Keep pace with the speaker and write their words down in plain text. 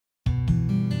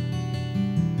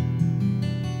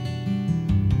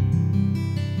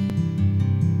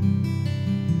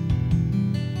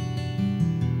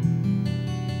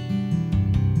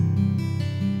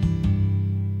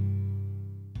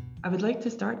would like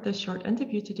to start this short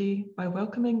interview today by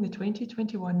welcoming the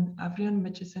 2021 Avrion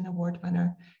Mitchison Award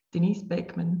winner, Denise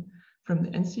Beckmann, from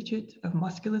the Institute of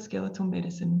Musculoskeletal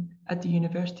Medicine at the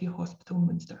University Hospital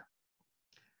Muenster.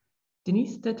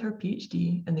 Denise did her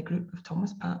PhD in the group of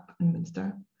Thomas Papp in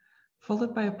Muenster,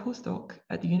 followed by a postdoc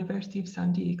at the University of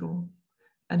San Diego,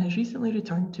 and has recently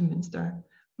returned to Muenster,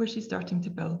 where she's starting to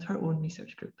build her own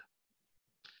research group.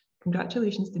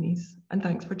 Congratulations, Denise, and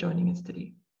thanks for joining us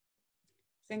today.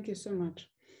 Thank you so much.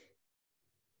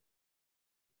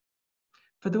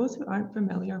 For those who aren't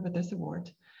familiar with this award,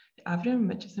 the Avrion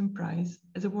Mitchison Prize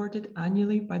is awarded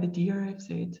annually by the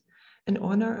DRFZ in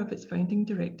honour of its founding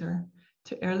director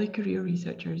to early career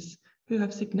researchers who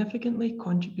have significantly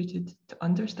contributed to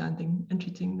understanding and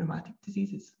treating rheumatic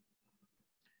diseases.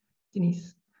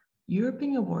 Denise, you are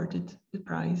being awarded the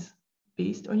prize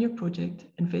based on your project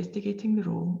investigating the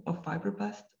role of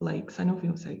fibroblast-like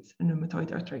synovial sites in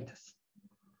rheumatoid arthritis.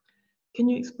 Can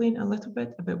you explain a little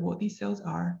bit about what these cells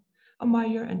are and why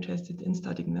you're interested in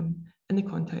studying them in the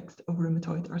context of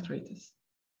rheumatoid arthritis?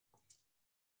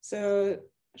 So,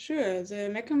 sure, the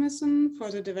mechanism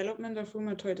for the development of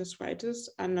rheumatoid arthritis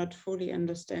are not fully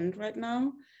understood right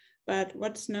now, but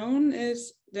what's known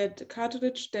is that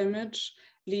cartilage damage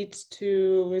leads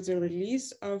to the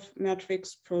release of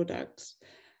matrix products.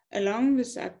 Along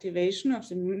with the activation of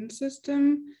the immune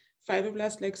system,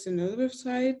 fibroblasts-like synovial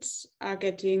sites are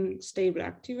getting stable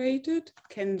activated,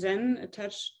 can then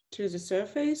attach to the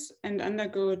surface and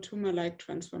undergo a tumor-like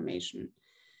transformation.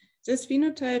 This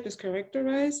phenotype is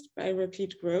characterized by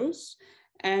repeat growth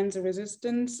and the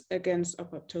resistance against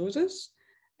apoptosis,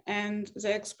 and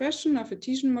the expression of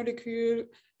adhesion molecule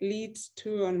leads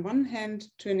to, on one hand,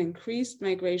 to an increased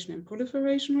migration and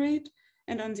proliferation rate,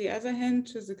 and on the other hand,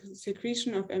 to the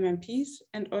secretion of MMPs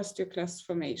and osteoclast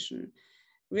formation,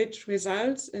 which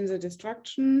results in the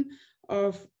destruction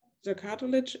of the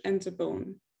cartilage and the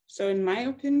bone. So in my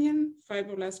opinion,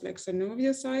 fibroblasts-like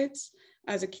synovial sites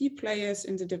are the key players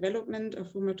in the development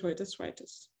of rheumatoid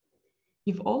arthritis.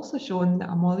 You've also shown that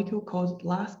a molecule called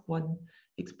LAST1,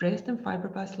 expressed in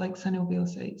fibroblast-like synovial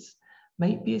sites,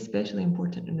 might be especially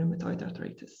important in rheumatoid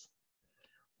arthritis.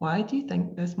 Why do you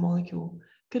think this molecule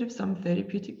could have some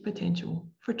therapeutic potential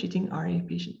for treating RA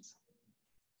patients?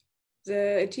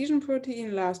 The adhesion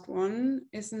protein LAST1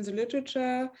 is in the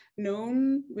literature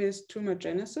known with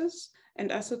tumorigenesis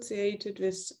and associated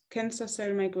with cancer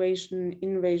cell migration,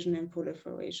 invasion, and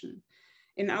proliferation.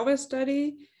 In our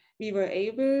study, we were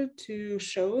able to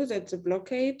show that the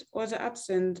blockade or the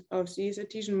absence of these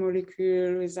adhesion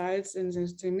molecule results in the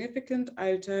significant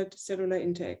altered cellular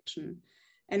interaction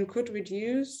and could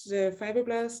reduce the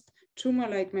fibroblast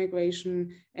tumor-like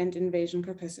migration and invasion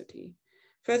capacity.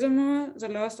 Furthermore, the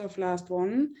loss of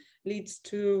LAST1 leads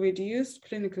to reduced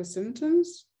clinical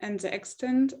symptoms and the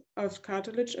extent of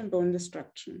cartilage and bone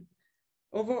destruction.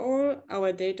 Overall,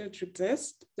 our data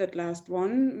suggest that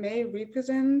LAST1 may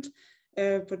represent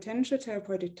a potential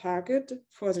therapeutic target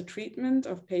for the treatment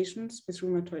of patients with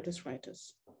rheumatoid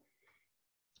arthritis.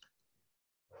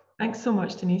 Thanks so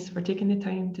much, Denise, for taking the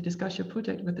time to discuss your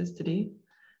project with us today.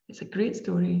 It's a great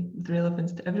story with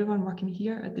relevance to everyone working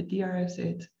here at the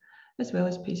DRFZ, as well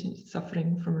as patients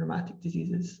suffering from rheumatic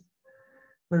diseases.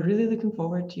 We're really looking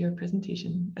forward to your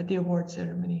presentation at the award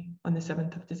ceremony on the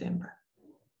 7th of December.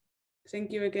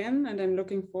 Thank you again, and I'm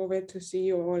looking forward to see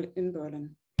you all in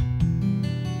Berlin.